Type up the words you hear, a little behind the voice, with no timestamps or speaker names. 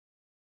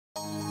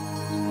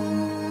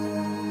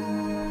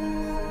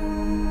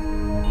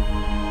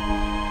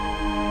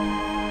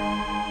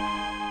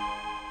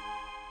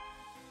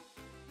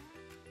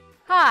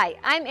Hi,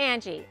 I'm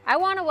Angie. I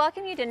want to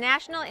welcome you to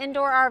National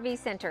Indoor RV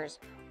Centers,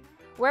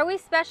 where we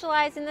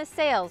specialize in the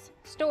sales,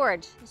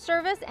 storage,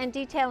 service, and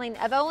detailing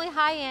of only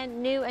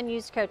high-end new and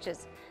used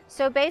coaches.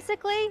 So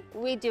basically,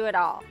 we do it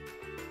all.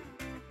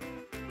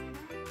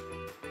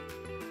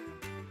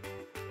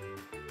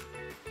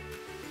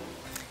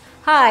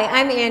 Hi,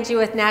 I'm Angie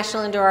with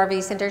National Indoor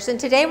RV Centers, and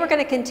today we're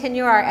going to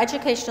continue our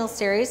educational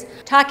series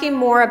talking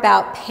more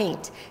about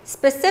paint,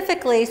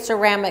 specifically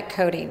ceramic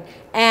coating.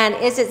 And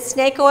is it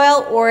snake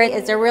oil, or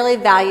is there really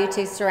value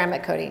to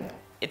ceramic coating?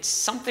 It's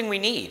something we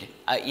need.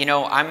 You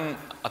know, I'm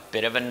a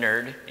bit of a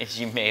nerd, as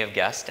you may have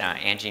guessed.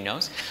 Angie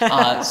knows.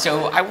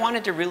 So I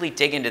wanted to really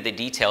dig into the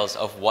details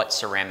of what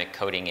ceramic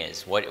coating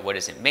is. What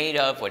is it made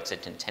of? What's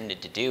it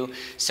intended to do?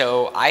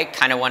 So I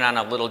kind of went on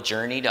a little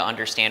journey to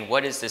understand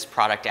what is this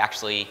product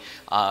actually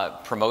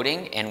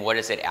promoting and what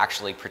is it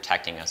actually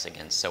protecting us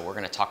against. So we're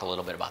going to talk a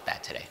little bit about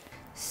that today.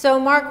 So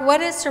Mark,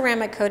 what is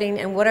ceramic coating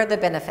and what are the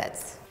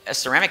benefits? A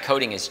ceramic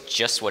coating is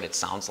just what it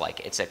sounds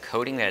like. It's a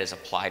coating that is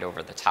applied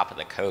over the top of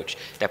the coach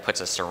that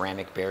puts a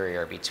ceramic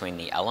barrier between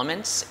the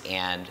elements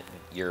and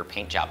your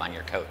paint job on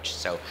your coach.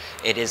 So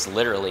it is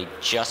literally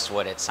just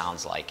what it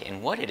sounds like.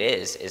 And what it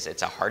is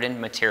it's a hardened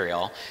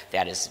material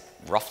that is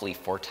roughly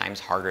 4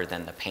 times harder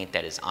than the paint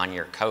that is on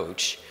your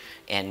coach.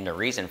 And the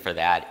reason for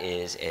that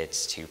is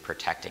it's to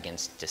protect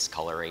against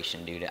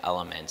discoloration due to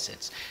elements.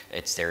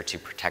 It's there to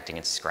protect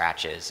against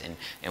scratches.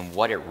 And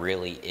what it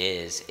really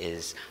is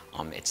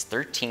it's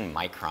 13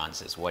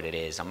 microns is what it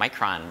is. A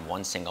micron,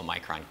 one single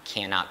micron,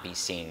 cannot be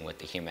seen with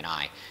the human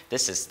eye.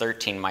 This is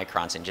 13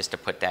 microns, and just to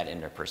put that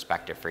into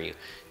perspective for you,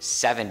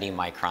 70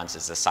 microns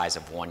is the size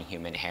of one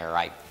human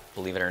hair.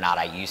 Believe it or not,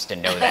 I used to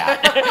know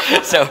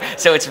that.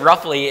 so it's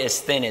roughly as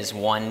thin as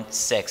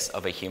 1/6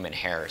 of a human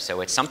hair. So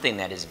it's something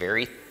that is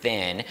very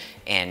thin,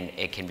 and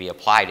it can be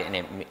applied, and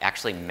it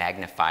actually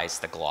magnifies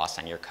the gloss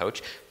on your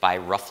coach by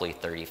roughly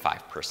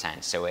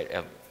 35%. So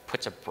it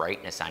puts a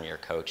brightness on your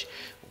coach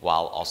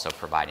while also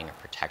providing a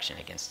protection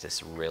against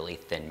this really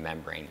thin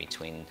membrane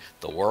between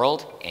the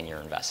world and your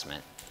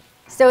investment.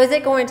 So is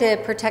it going to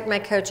protect my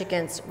coach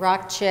against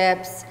rock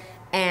chips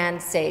and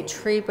say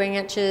tree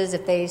branches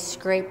if they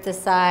scrape the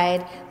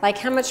side? Like,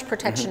 how much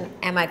protection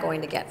am I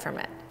going to get from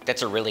it?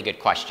 That's a really good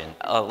question.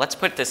 Let's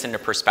put this into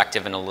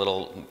perspective in a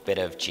little bit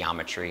of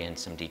geometry and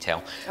some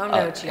detail. Oh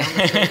no,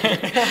 geometry.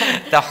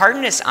 The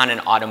hardness on an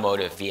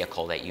automotive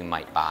vehicle that you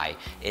might buy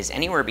is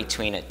anywhere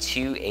between a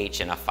 2H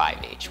and a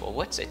 5H. Well,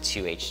 what's a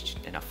 2H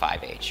and a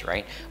 5H,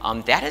 right?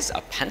 That is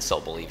a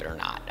pencil, believe it or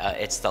not.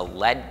 It's the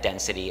lead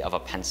density of a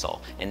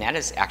pencil, and that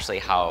is actually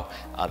how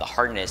the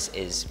hardness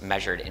is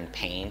measured in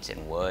paint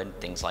and wood,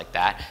 things like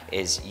that,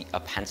 is a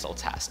pencil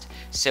test.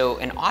 So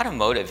an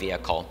automotive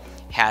vehicle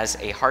has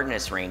a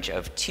hardness range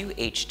of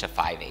 2H to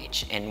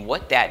 5H. And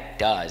what that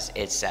does,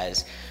 it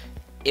says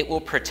it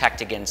will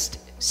protect against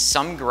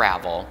some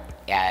gravel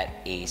at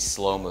a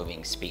slow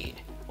moving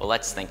speed. Well,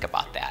 let's think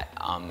about that.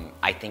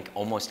 I think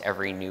almost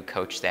every new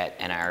coach that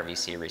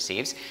NIRVC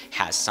receives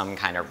has some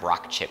kind of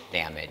rock chip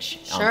damage.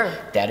 Sure.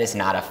 That is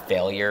not a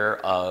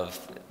failure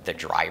of the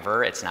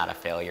driver. It's not a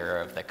failure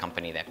of the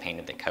company that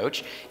painted the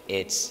coach.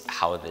 It's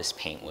how this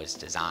paint was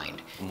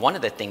designed. One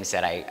of the things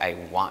that I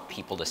want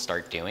people to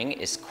start doing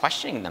is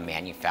questioning the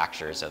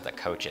manufacturers of the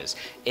coaches.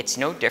 It's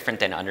no different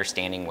than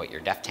understanding what your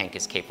def tank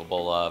is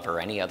capable of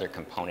or any other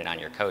component on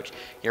your coach.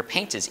 Your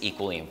paint is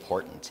equally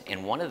important.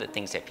 And one of the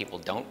things that people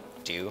don't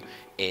do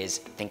is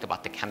think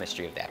about the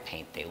chemistry of that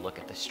paint. They look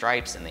at the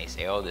stripes and they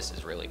say, oh, this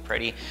is really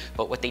pretty.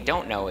 But what they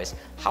don't know is,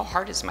 how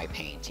hard is my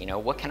paint? You know,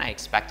 what can I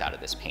expect out of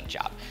this paint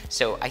job?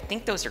 So I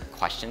think those are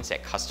questions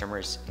that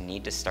customers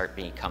need to start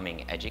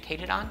becoming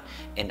educated on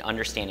and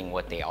understanding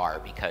what they are.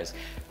 Because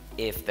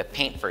if the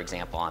paint, for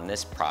example, on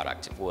this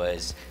product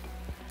was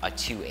a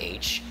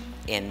 2H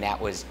and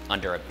that was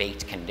under a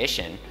baked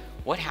condition,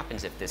 what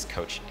happens if this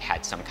coach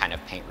had some kind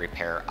of paint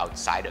repair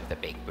outside of the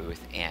bake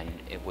booth and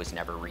it was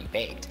never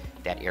rebaked?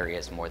 That area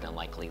is more than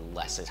likely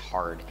less as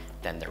hard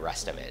than the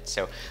rest of it.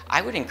 So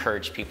I would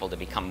encourage people to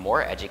become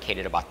more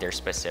educated about their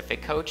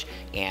specific coach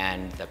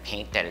and the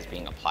paint that is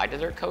being applied to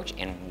their coach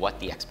and what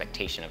the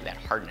expectation of that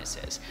hardness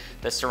is.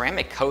 The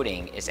ceramic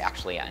coating is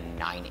actually a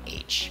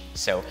 9H.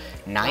 So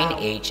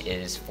 9H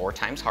is 4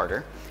 times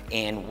harder.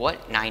 And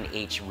what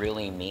 9H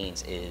really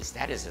means is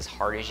that is as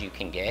hard as you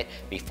can get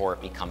before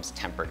it becomes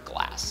tempered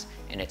glass.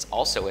 And it's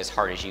also as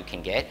hard as you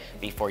can get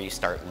before you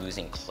start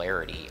losing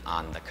clarity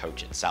on the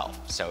coach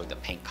itself, so the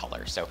paint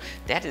color. So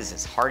that is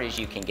as hard as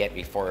you can get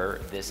before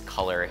this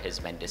color has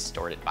been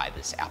distorted by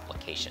this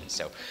application.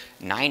 So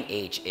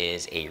 9H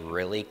is a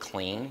really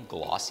clean,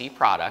 glossy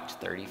product,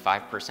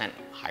 35%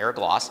 higher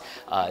gloss,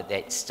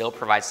 that still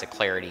provides the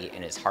clarity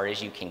and as hard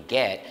as you can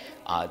get,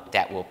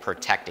 that will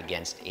protect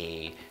against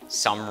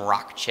some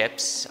rock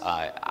chips.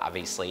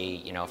 Obviously,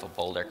 you know, if a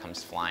boulder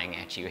comes flying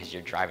at you as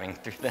you're driving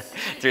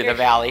through the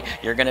valley,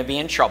 you're going to be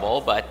in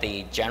trouble. But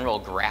the general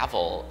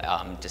gravel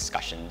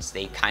discussions,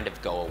 they kind of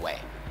go away.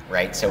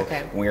 right? So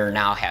Okay. we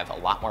now have a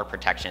lot more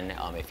protection.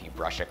 If you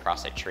brush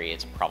across a tree,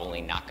 it's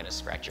probably not going to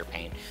scratch your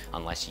paint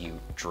unless you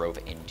drove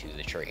into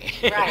the tree.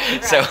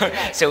 Right,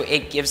 So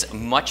it gives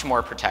much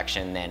more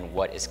protection than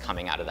what is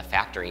coming out of the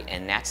factory,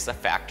 and that's the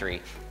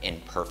factory in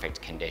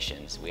perfect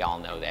conditions. We all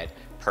know that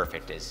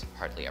perfect is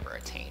hardly ever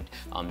attained.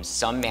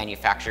 Some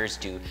manufacturers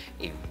do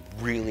a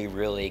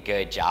really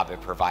good job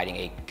of providing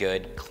a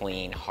good,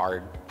 clean,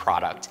 hard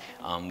product.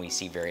 We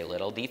see very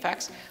little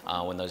defects.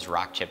 When those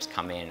rock chips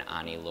come in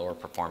on a lower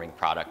performing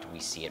product, we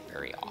see it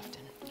very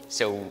often.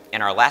 So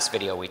in our last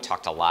video, we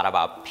talked a lot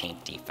about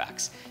paint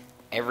defects.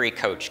 Every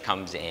coach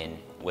comes in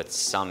with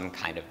some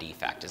kind of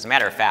defect. As a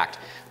matter of fact,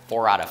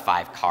 4 out of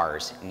 5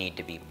 cars need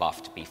to be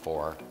buffed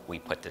before we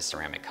put the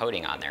ceramic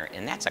coating on there,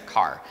 and that's a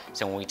car.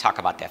 So when we talk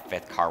about that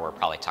 5th car, we're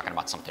probably talking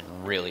about something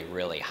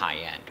really high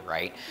end,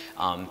 right?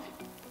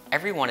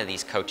 Every one of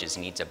these coaches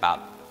needs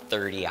about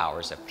 30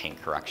 hours of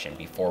paint correction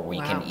before we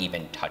can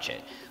even touch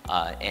it.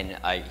 And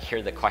I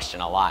hear the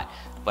question a lot,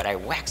 but I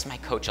wax my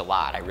coach a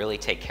lot. I really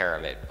take care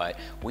of it. But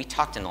we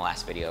talked in the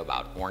last video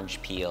about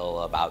orange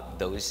peel, about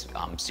those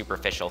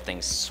superficial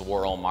things,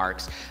 swirl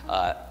marks.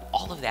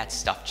 All of that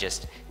stuff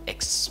just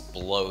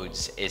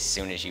explodes as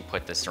soon as you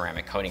put the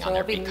ceramic coating on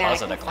there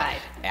because of the glare.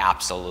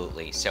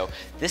 Absolutely. So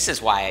this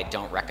is why I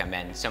don't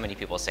recommend. So many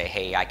people say,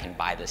 hey, I can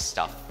buy this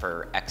stuff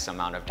for X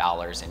amount of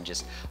dollars and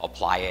just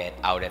apply it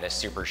out at a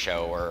super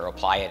show or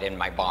apply it in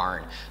my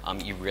barn.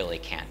 You really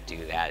can't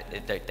do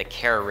that. The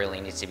care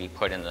really needs to be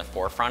put in the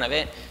forefront of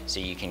it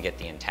so you can get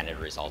the intended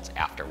results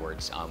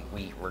afterwards.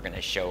 We're going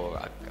to show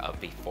a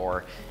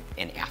before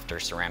and after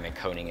ceramic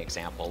coating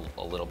example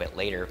a little bit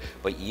later,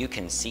 but you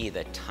can see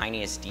the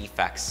tiniest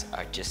defects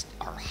are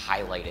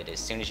highlighted as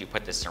soon as you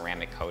put the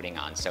ceramic coating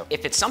on. So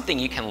if it's something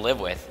you can live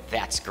with,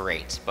 that's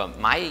great. But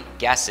my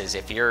guess is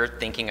if you're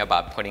thinking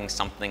about putting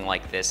something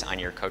like this on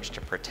your coach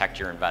to protect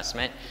your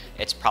investment,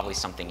 it's probably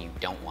something you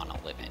don't want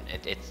to live in.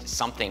 It's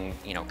something,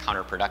 you know,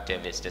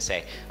 counterproductive is to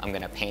say, I'm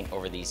going to paint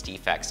over these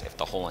defects if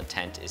the whole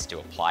intent is to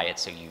apply it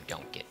so you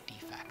don't get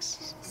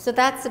defects. So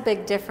that's a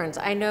big difference.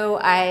 I know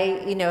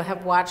I,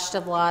 have watched a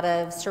lot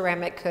of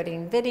ceramic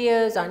coating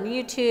videos on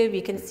YouTube.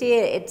 You can see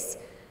it.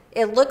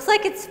 It looks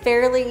like it's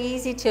fairly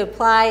easy to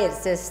apply.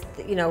 It's just,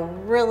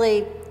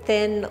 really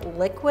thin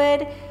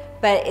liquid,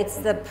 but it's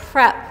the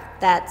prep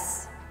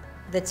that's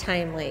the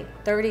timely.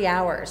 30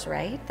 hours,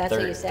 right? That's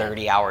what you said.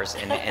 30 hours,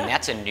 and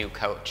that's a new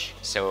coach.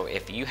 So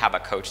if you have a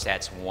coach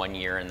that's 1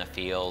 year in the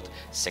field,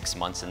 6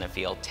 months in the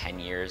field, 10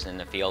 years in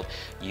the field,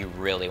 you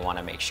really want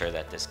to make sure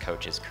that this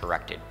coach is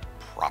corrected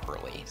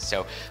properly.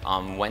 So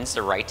when's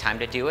the right time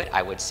to do it?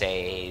 I would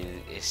say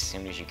as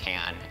soon as you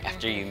can,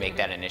 after you make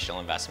that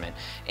initial investment.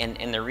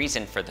 And the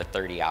reason for the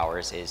 30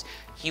 hours is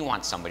you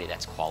want somebody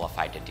that's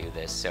qualified to do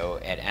this. So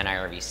at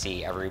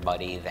NIRVC,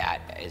 everybody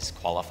that is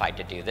qualified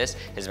to do this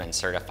has been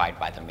certified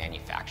by the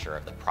manufacturer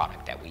of the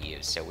product that we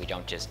use. So we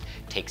don't just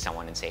take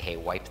someone and say, hey,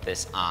 wipe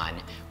this on,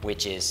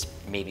 which is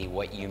maybe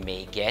what you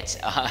may get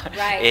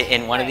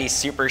in one of these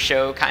super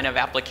show kind of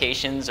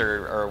applications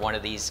or one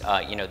of these,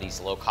 these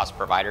low-cost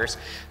providers.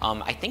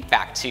 I think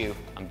back to,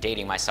 I'm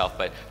dating myself,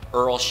 but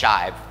Earl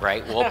Scheib,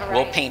 right?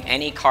 We'll paint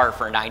any car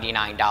for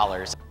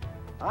 $99.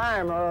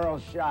 I'm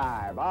Earl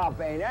Scheib. I'll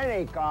paint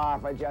any car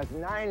for just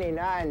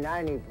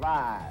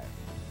 $99.95.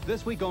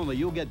 This week only,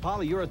 you'll get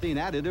polyurethane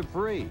additive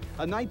free.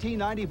 A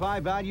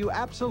 $19.95 value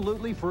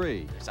absolutely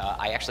free.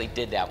 I actually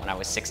did that when I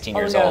was 16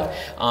 years old.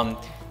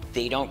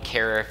 They don't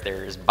care if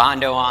there's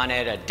Bondo on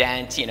it, a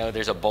dent,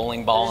 there's a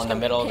bowling ball in the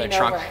middle of the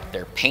trunk.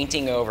 They're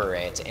painting over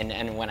it.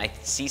 And when I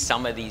see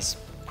some of these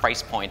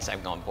price points,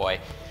 I'm going, boy,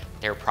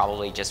 they're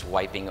probably just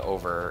wiping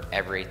over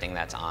everything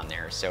that's on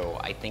there. So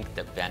I think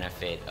the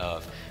benefit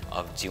of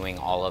doing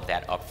all of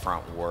that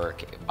upfront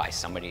work by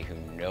somebody who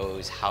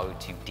knows how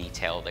to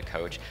detail the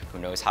coach, who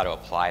knows how to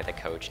apply the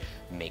coach,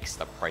 makes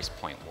the price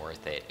point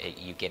worth it.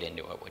 You get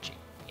into it, what you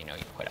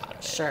put out of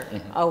it. Sure,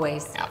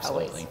 always.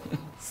 Absolutely. Always.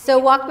 So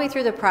walk me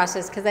through the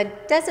process, because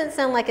that doesn't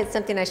sound like it's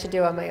something I should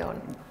do on my own.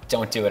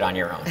 Don't do it on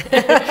your own.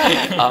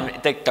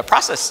 The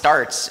process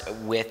starts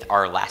with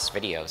our last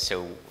video.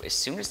 So as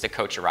soon as the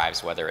coach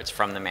arrives, whether it's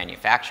from the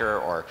manufacturer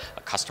or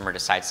a customer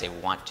decides they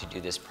want to do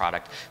this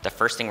product, the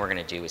first thing we're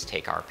going to do is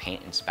take our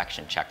paint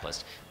inspection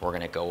checklist. We're going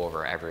to go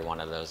over every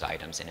one of those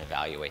items and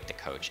evaluate the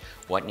coach.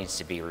 What needs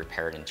to be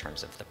repaired in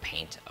terms of the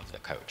paint of the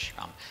coach.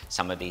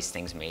 Some of these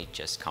things may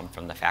just come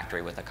from the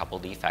factory with a couple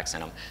defects in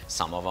them.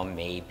 Some of them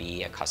may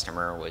be a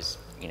customer was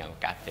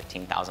got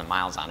 15,000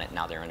 miles on it,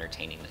 now they're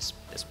entertaining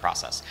this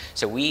process.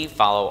 So we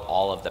follow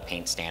all of the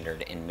paint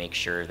standard and make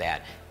sure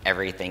that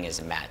everything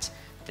is met.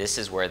 This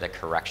is where the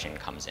correction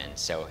comes in.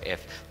 So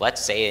if,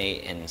 let's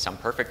say in some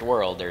perfect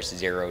world, there's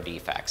 0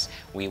 defects,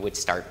 we would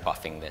start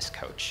buffing this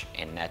coach.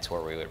 And that's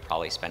where we would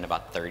probably spend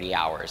about 30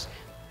 hours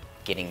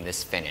getting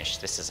this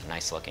finished. This is a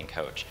nice looking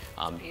coach.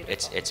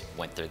 It's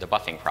went through the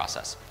buffing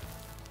process.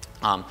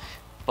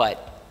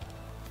 But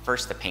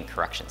first the paint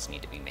corrections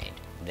need to be made.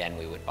 Then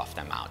we would buff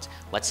them out.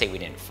 Let's say we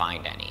didn't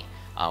find any.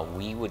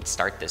 We would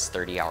start this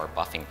 30-hour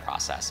buffing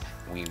process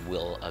we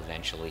will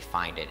eventually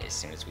find it as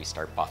soon as we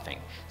start buffing.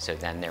 So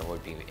then there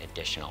would be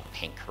additional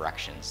paint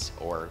corrections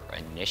or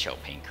initial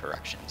paint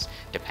corrections,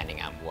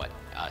 depending on what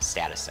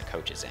status the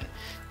coach is in.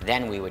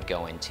 Then we would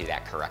go into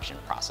that correction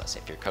process.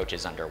 If your coach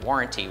is under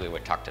warranty, we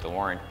would talk to the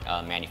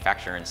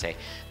manufacturer and say,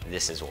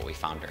 this is what we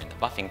found during the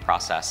buffing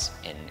process,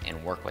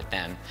 and work with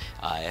them.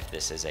 If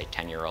this is a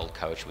 10-year-old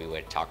coach, we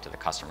would talk to the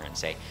customer and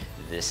say,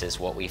 this is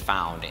what we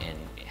found, and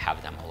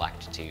have them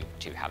elect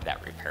to have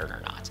that repaired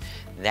or not.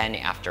 Then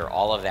after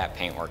all of that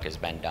paint work has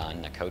been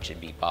done, the coach would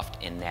be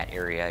buffed in that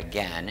area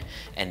again,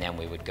 and then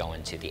we would go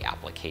into the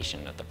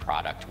application of the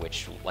product,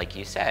 which, like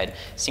you said,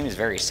 seems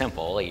very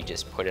simple. You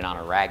just put it on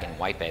a rag and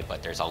wipe it,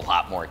 but there's a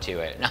lot more to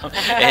it.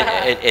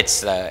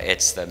 It's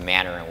the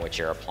manner in which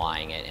you're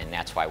applying it, and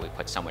that's why we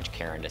put so much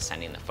care into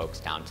sending the folks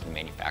down to the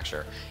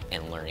manufacturer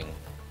and learning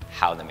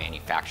how the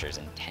manufacturers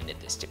intended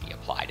this to be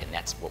applied, and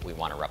that's what we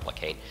want to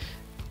replicate.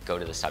 Go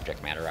to the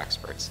subject matter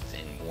experts,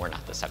 and we're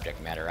not the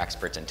subject matter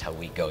experts until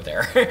we go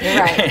there. You're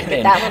right,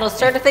 get that little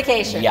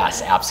certification.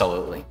 Yes,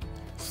 absolutely.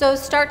 So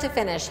start to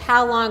finish,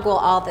 how long will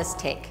all this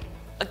take?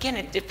 Again,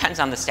 it depends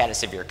on the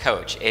status of your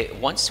coach.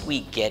 Once we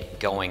get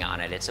going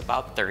on it, it's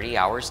about 30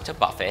 hours to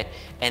buff it,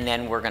 and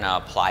then we're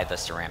gonna apply the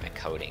ceramic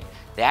coating.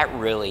 That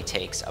really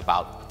takes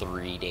about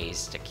 3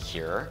 days to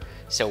cure.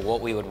 So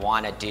what we would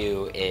wanna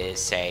do is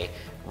say,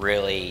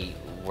 really,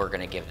 we're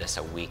gonna give this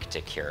a week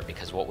to cure,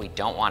 because what we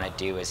don't wanna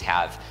do is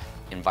have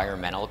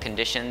environmental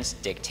conditions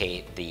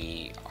dictate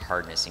the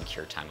hardness and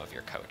cure time of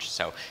your coach.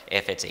 So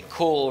if it's a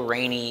cool,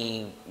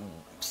 rainy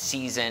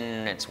season,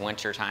 it's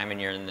winter time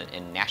and you're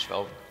in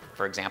Nashville,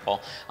 for example,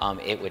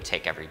 it would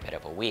take every bit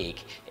of a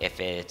week. If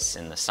it's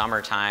in the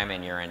summertime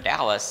and you're in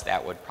Dallas,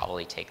 that would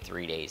probably take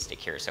 3 days to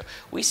cure. So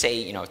we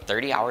say,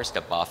 30 hours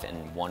to buff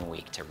and 1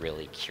 week to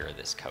really cure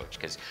this coach,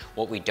 because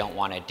what we don't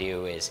want to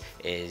do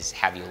is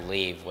have you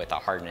leave with a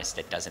hardness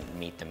that doesn't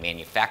meet the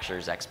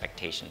manufacturer's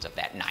expectations of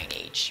that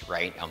 9H,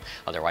 right?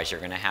 Otherwise, you're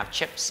going to have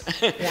chips.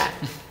 Yeah.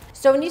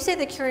 So when you say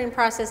the curing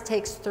process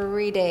takes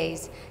 3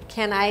 days,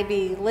 can I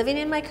be living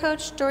in my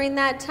coach during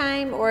that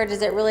time, or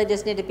does it really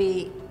just need to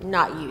be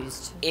not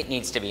used? It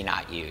needs to be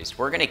not used.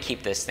 We're gonna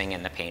keep this thing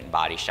in the paint and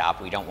body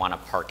shop. We don't wanna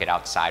park it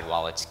outside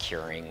while it's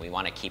curing. We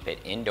wanna keep it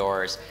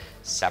indoors,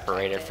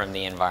 separated from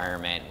the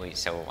environment.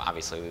 So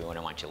obviously we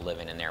wouldn't want you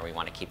living in there. We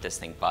wanna keep this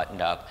thing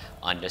buttoned up,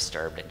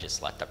 undisturbed, and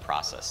just let the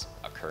process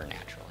occur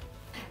naturally.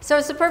 So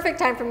it's the perfect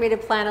time for me to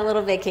plan a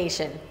little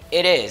vacation.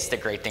 It is. The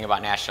great thing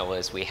about Nashville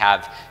is we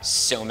have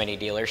so many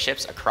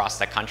dealerships across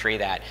the country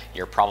that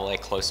you're probably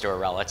close to a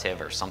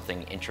relative or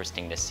something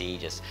interesting to see.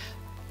 Just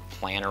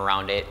plan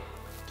around it,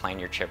 plan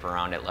your trip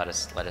around it. Let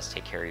us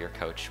take care of your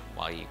coach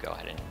while you go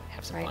ahead and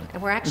have some fun.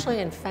 And we're actually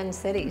in Fun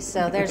City,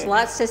 so there's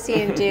lots to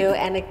see and do,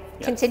 and to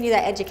continue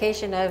that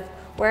education of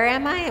where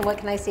am I and what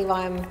can I see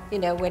while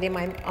I'm, waiting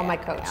on my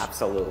coach.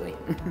 Absolutely.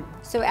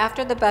 So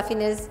after the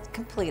buffing is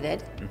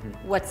completed,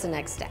 what's the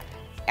next step?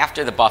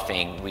 After the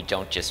buffing, we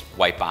don't just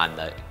wipe on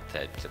the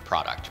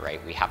product,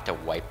 right? We have to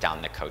wipe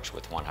down the coach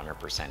with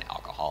 100%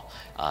 alcohol,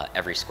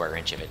 every square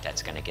inch of it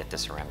that's gonna get the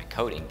ceramic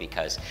coating,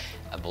 because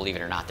believe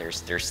it or not,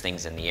 there's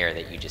things in the air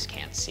that you just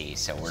can't see.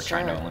 So we're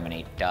trying to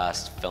eliminate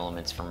dust,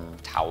 filaments from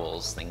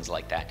towels, things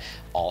like that,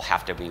 all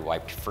have to be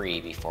wiped free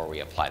before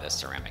we apply the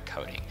ceramic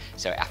coating.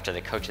 So after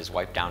the coach is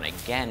wiped down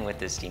again with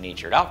this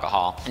denatured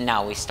alcohol,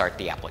 now we start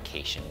the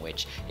application,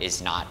 which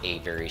is not a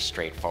very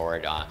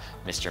straightforward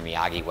Mr.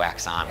 Miyagi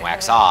wax on,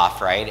 wax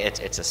off, right?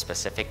 It's a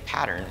specific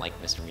pattern, like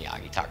Mr.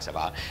 Miyagi talks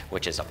about,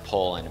 which is a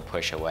pull and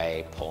push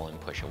away, pull and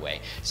push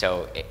away.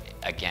 So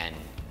again,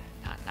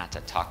 not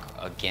to talk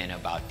again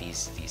about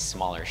these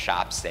smaller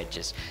shops that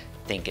just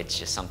think it's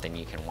just something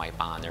you can wipe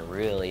on. There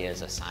really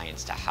is a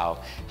science to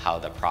how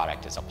the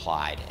product is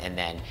applied. And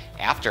then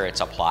after it's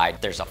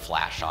applied, there's a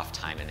flash off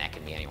time, and that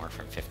can be anywhere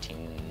from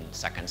 15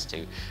 seconds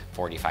to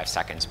 45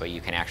 seconds, but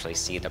you can actually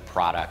see the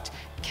product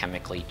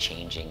chemically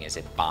changing as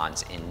it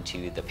bonds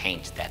into the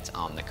paint that's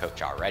on the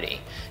coach already.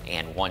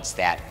 And once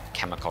that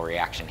chemical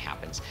reaction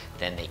happens,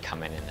 then they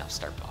come in and they'll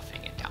start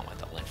buffing it down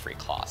with a lint-free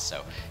cloth.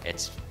 So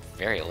it's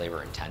very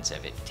labor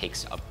intensive. It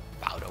takes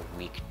about a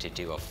week to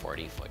do a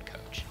 40-foot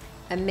coach.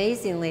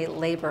 Amazingly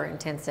labor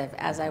intensive,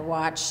 as I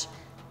watch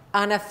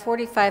on a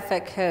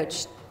 45-foot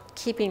coach,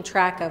 keeping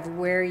track of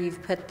where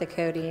you've put the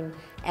coating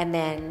and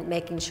then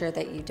making sure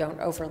that you don't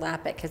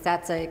overlap it, because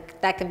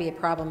that can be a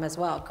problem as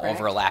well, correct?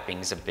 Overlapping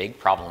is a big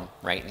problem,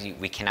 right?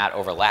 We cannot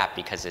overlap,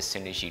 because as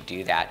soon as you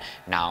do that,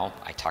 now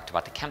I talked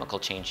about the chemical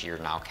change, you're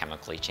now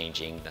chemically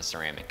changing the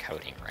ceramic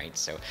coating, right?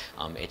 So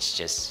it's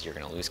just, you're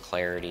gonna lose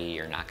clarity,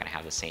 you're not gonna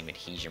have the same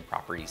adhesion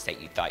properties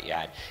that you thought you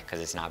had, because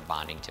it's not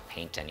bonding to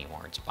paint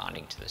anymore, it's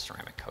bonding to the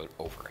ceramic coat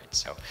over it.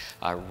 So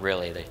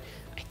really,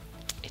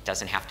 it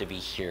doesn't have to be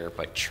here,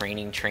 but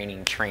training,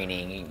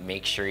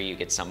 make sure you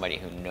get somebody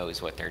who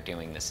knows what they're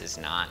doing. This is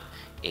not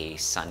a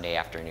Sunday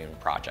afternoon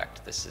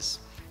project. This is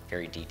a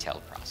very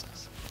detailed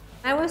process.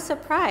 I was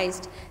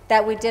surprised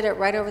that we did it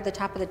right over the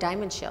top of the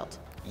diamond shield.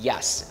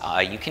 Yes,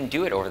 you can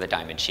do it over the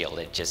diamond shield.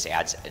 It just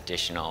adds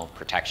additional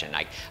protection.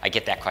 I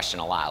get that question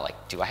a lot,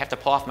 like, do I have to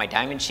pull off my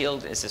diamond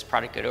shield? Is this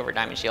product good over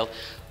diamond shield?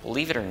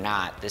 Believe it or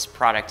not, this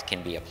product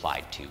can be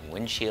applied to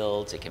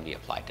windshields, it can be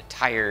applied to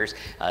tires.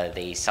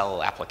 They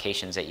sell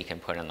applications that you can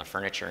put on the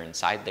furniture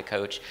inside the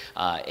coach.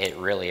 It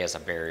really is a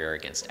barrier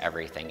against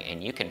everything,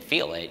 and you can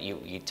feel it.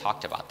 You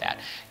talked about that.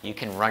 You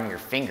can run your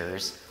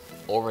fingers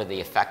over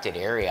the affected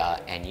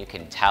area and you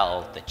can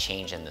tell the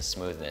change in the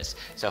smoothness.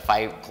 So if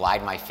I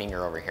glide my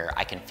finger over here,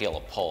 I can feel a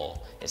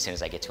pull as soon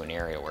as I get to an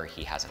area where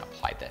he hasn't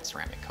applied that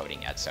ceramic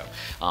coating yet. So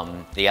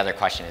the other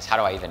question is, how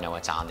do I even know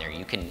it's on there?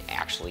 You can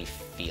actually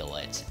feel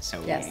it.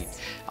 So yes.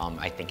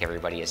 I think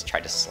everybody has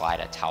tried to slide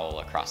a towel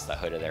across the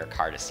hood of their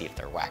car to see if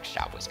their wax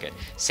job was good.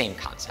 Same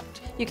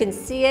concept. You can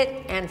see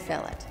it and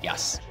feel it.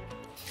 Yes.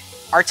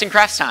 Arts and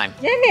crafts time.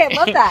 Yay, I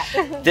love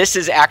that. This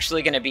is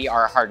actually going to be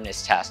our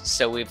hardness test.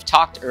 So we've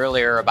talked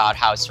earlier about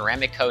how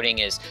ceramic coating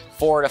is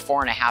 4 to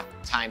 4.5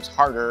 times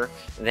harder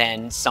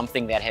than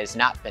something that has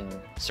not been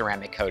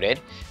ceramic coated.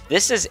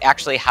 This is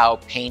actually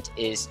how paint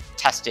is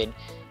tested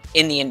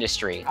in the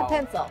industry. A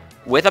pencil.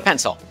 With a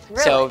pencil.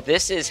 Really? So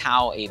this is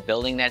how a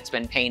building that's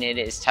been painted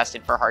is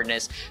tested for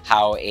hardness,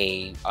 how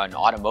an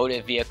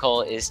automotive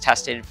vehicle is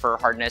tested for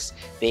hardness.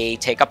 They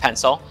take a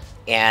pencil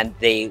and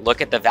they look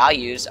at the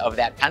values of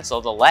that pencil,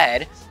 the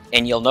lead,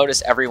 and you'll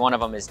notice every one of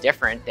them is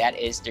different. That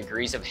is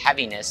degrees of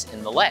heaviness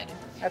in the lead.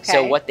 Okay.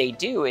 So what they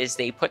do is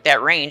they put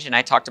that range, and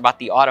I talked about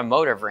the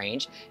automotive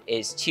range,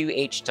 is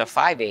 2H to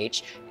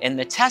 5H, and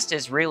the test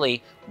is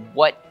really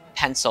what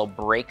pencil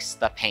breaks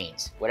the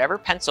paint. Whatever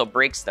pencil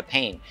breaks the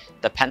paint,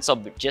 the pencil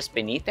just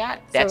beneath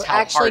that, that's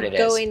how hard it is.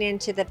 Actually going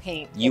into the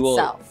paint you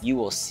itself. You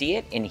will see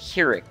it and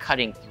hear it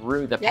cutting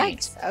through the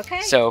paint.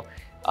 Okay. So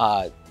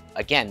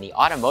again, the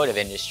automotive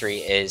industry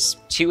is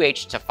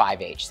 2H to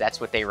 5H.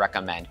 That's what they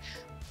recommend.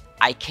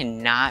 I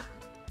cannot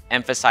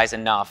emphasize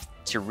enough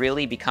to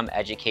really become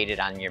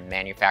educated on your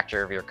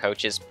manufacturer of your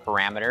coach's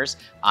parameters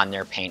on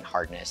their paint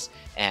hardness.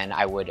 And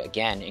I would,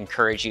 again,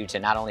 encourage you to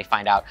not only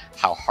find out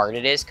how hard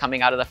it is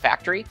coming out of the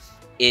factory,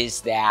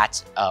 is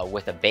that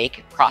with a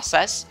bake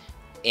process,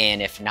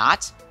 and if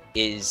not,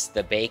 is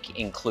the bake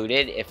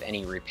included if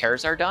any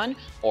repairs are done,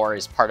 or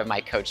is part of my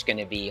coach going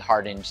to be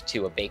hardened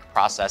to a bake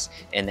process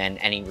and then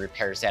any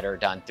repairs that are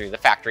done through the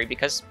factory,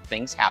 because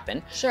things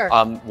happen, sure.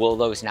 Will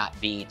those not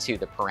be to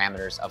the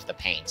parameters of the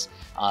paint?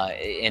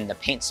 And the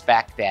paint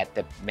spec that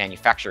the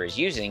manufacturer is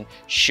using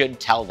should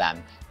tell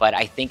them. But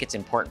I think it's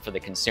important for the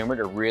consumer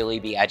to really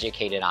be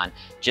educated on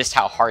just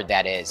how hard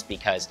that is,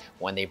 because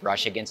when they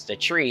brush against a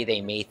tree,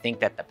 they may think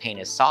that the paint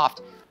is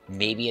soft.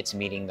 Maybe it's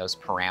meeting those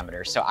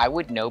parameters. So I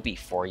would know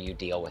before you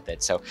deal with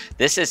it. So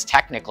this is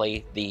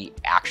technically the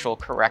actual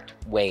correct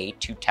way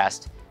to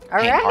test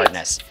paint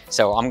hardness.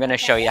 So I'm gonna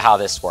show you how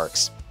this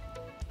works.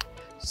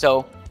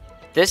 So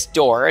this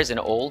door is an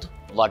old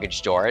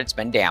luggage door. It's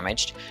been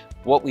damaged.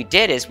 What we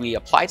did is we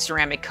applied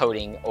ceramic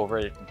coating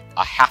over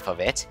a half of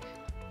it.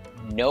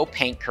 No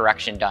paint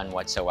correction done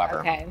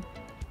whatsoever. Okay.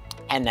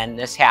 And then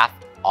this half,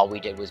 all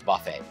we did was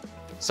buff it.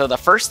 So the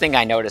first thing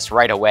I noticed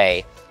right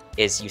away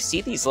is you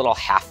see these little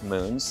half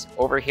moons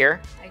over here?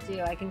 I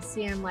do. I can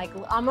see them like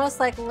almost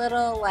like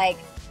little like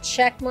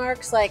check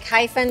marks, like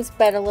hyphens,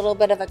 but a little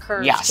bit of a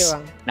curve to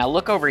them. Now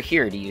look over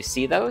here. Do you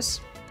see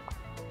those?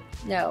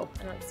 No,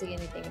 I don't see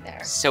anything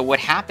there. So what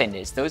happened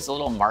is those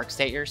little marks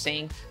that you're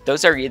seeing,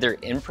 those are either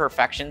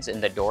imperfections in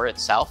the door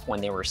itself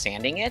when they were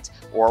sanding it,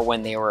 or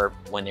when they were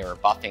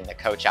buffing the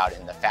coach out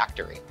in the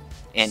factory.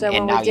 And, so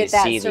when now we did you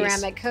that see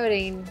ceramic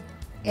coating,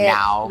 it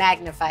now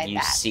magnified you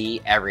that. see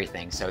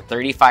everything. So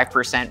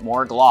 35%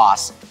 more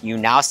gloss, you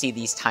now see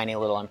these tiny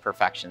little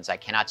imperfections. I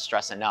cannot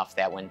stress enough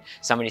that when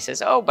somebody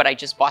says, oh, but I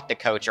just bought the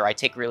coach, or I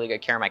take really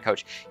good care of my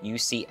coach, you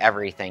see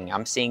everything.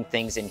 I'm seeing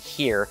things in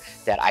here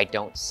that I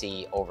don't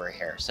see over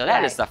here. So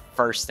that is the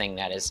first thing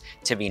that is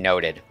to be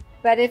noted.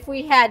 But if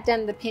we had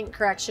done the paint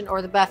correction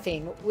or the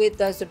buffing,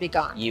 those would be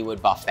gone. You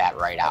would buff that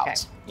right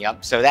out.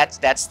 Yep. So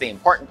that's the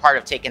important part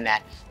of taking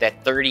that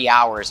 30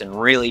 hours and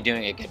really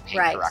doing a good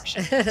paint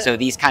correction. So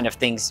these kind of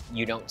things,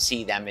 you don't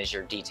see them as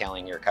you're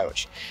detailing your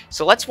coach.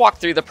 So let's walk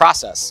through the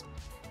process.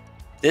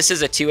 This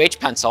is a 2H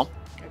pencil.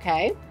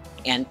 Okay.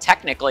 And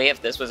technically,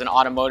 if this was an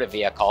automotive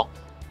vehicle,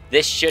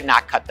 this should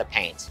not cut the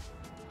paint.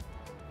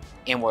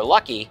 And we're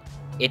lucky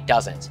it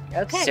doesn't.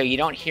 Okay. So you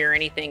don't hear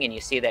anything, and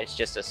you see that it's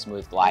just a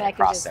smooth glide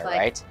across there,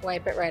 right?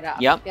 Wipe it right off.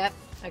 Yep. Yep.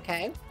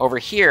 Okay. Over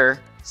here,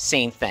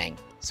 same thing.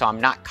 So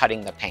I'm not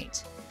cutting the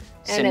paint.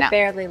 And it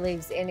barely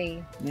leaves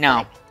any.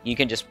 No, you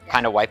can just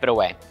kind of wipe it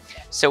away.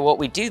 So what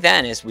we do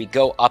then is we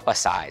go up a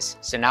size.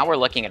 So now we're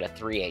looking at a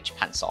 3H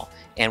pencil.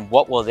 And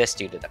what will this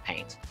do to the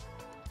paint?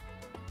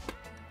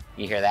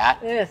 You hear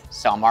that? Ugh.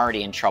 So I'm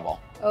already in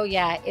trouble. Oh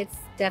yeah, it's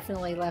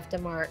definitely left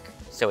a mark.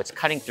 So it's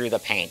cutting through the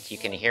paint. You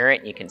can hear it,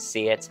 and you can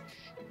see it.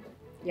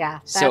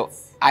 Yeah. So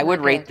I would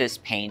rate this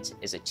paint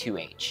as a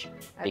 2H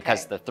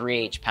because the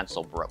 3H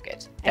pencil broke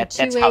it. That's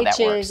how that works.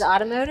 2H is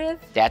automotive?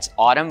 That's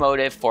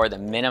automotive for the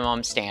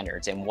minimum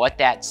standards. And what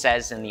that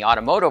says in the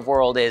automotive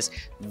world is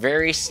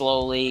very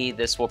slowly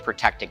this will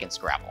protect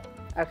against gravel.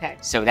 Okay.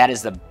 So that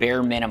is the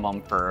bare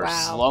minimum for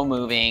slow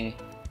moving,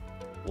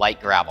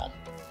 light gravel.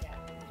 Yeah.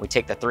 We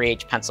take the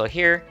 3H pencil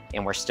here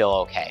and we're still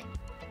okay.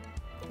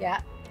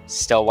 Yeah.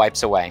 Still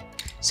wipes away.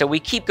 So we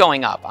keep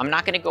going up. I'm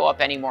not gonna go up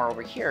anymore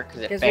over here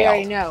because it failed. We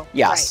already know.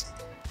 Yes.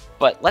 Right.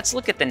 But let's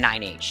look at the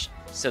 9H.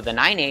 So the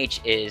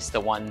 9H is the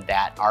one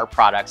that our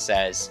product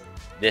says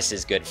this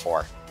is good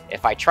for.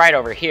 If I try it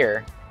over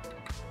here,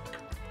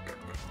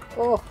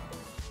 oh,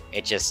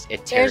 it tears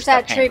there's the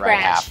that paint tree right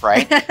branch. half,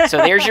 right? So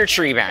there's your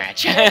tree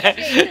branch.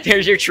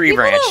 There's your tree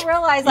branch. People don't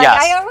realize, like,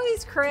 I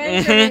always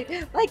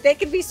cringe, like they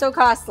can be so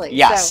costly.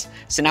 Yes.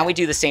 So now we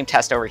do the same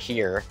test over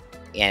here,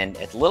 and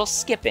it's a little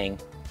skipping,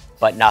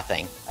 but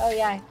nothing. Oh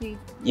yeah,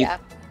 yeah.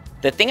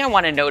 The thing I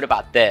want to note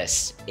about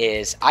this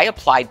is I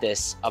applied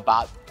this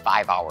about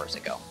 5 hours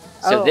ago.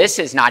 So this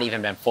has not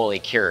even been fully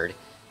cured,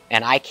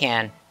 and I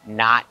can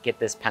not get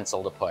this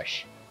pencil to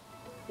push.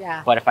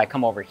 Yeah. But if I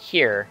come over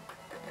here,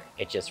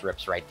 it just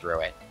rips right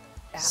through it.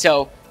 Yeah.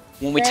 So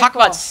when we talk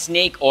about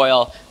snake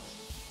oil,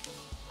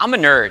 I'm a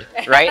nerd,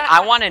 right?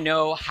 I want to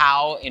know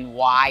how and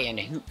why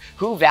and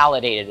who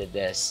validated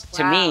this.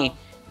 To me,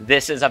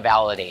 this is a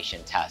validation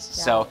test.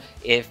 Yeah. So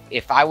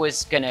if I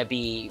was going to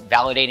be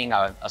validating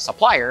a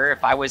supplier,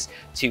 if I was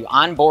to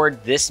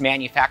onboard this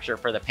manufacturer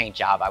for the paint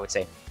job, I would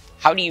say,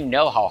 how do you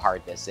know how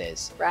hard this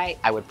is? Right.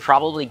 I would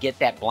probably get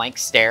that blank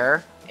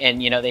stare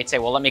and, you know, they'd say,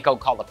 well, let me go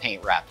call the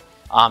paint rep.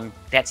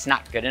 That's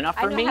not good enough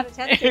for me. I know how to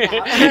test it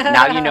now.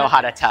 Now you know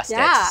how to test it.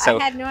 So,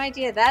 I had no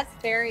idea. That's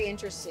very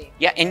interesting.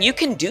 Yeah, and you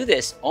can do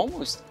this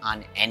almost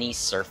on any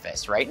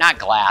surface, right? Not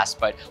glass,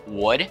 but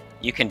wood.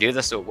 You can do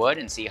this with wood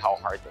and see how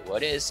hard the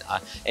wood is.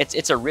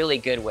 It's a really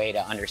good way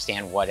to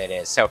understand what it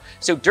is. So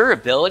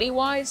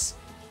durability-wise,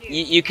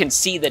 you can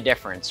see the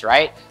difference,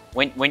 right?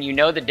 When you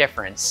know the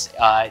difference,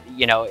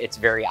 you know, it's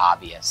very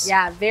obvious.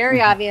 Yeah,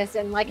 very obvious.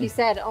 And like you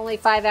said, only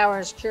 5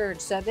 hours cured.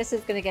 So this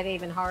is going to get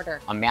even harder.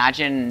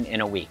 Imagine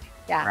in a week,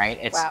 right?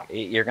 Wow.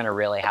 You're going to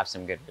really have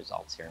some good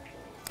results here.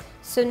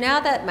 So now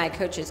that my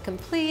coach is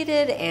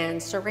completed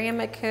and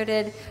ceramic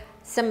coated,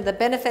 some of the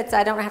benefits,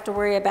 I don't have to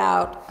worry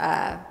about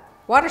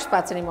water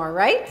spots anymore,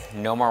 right?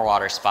 No more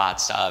water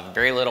spots,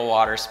 very little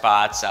water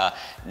spots,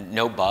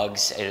 no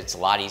bugs. It's a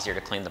lot easier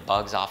to clean the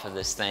bugs off of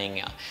this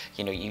thing.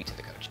 You know, you to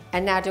the coach.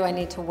 And now do I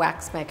need to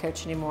wax my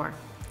coach anymore?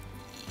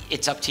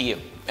 It's up to you.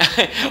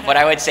 What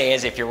I would say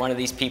is if you're one of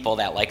these people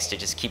that likes to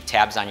just keep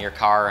tabs on your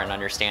car and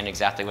understand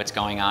exactly what's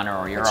going on,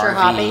 or your RV,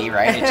 hobby.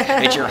 Right?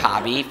 It's your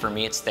hobby. For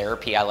me, it's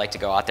therapy. I like to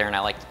go out there and I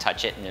like to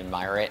touch it and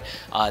admire it.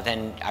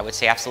 Then I would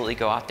say absolutely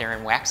go out there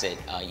and wax it.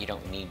 You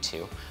don't need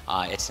to.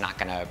 It's not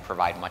going to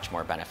provide much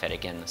more benefit.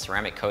 Again, the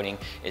ceramic coating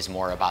is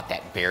more about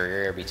that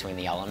barrier between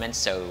the elements,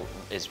 so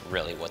is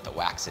really what the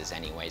wax is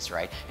anyways,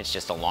 right? It's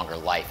just a longer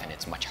life and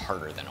it's much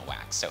harder than a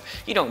wax. So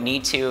you don't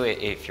need to.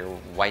 If your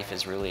wife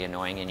is really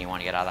annoying and you want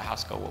to get out of the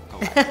house, go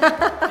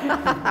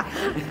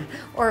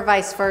or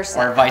vice versa.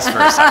 Or vice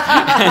versa.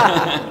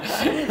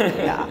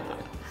 Yeah.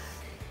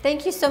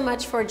 Thank you so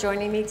much for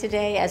joining me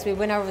today as we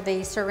went over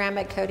the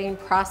ceramic coating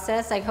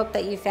process. I hope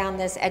that you found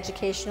this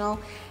educational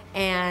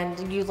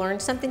and you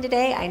learned something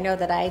today. I know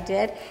that I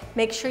did.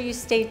 Make sure you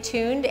stay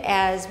tuned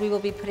as we will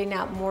be putting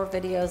out more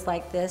videos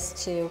like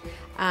this to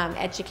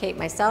educate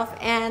myself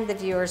and the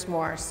viewers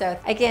more. So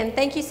again,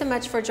 thank you so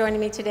much for joining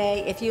me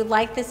today. If you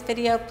like this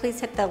video,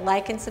 please hit the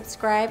like and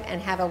subscribe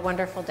and have a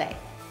wonderful day.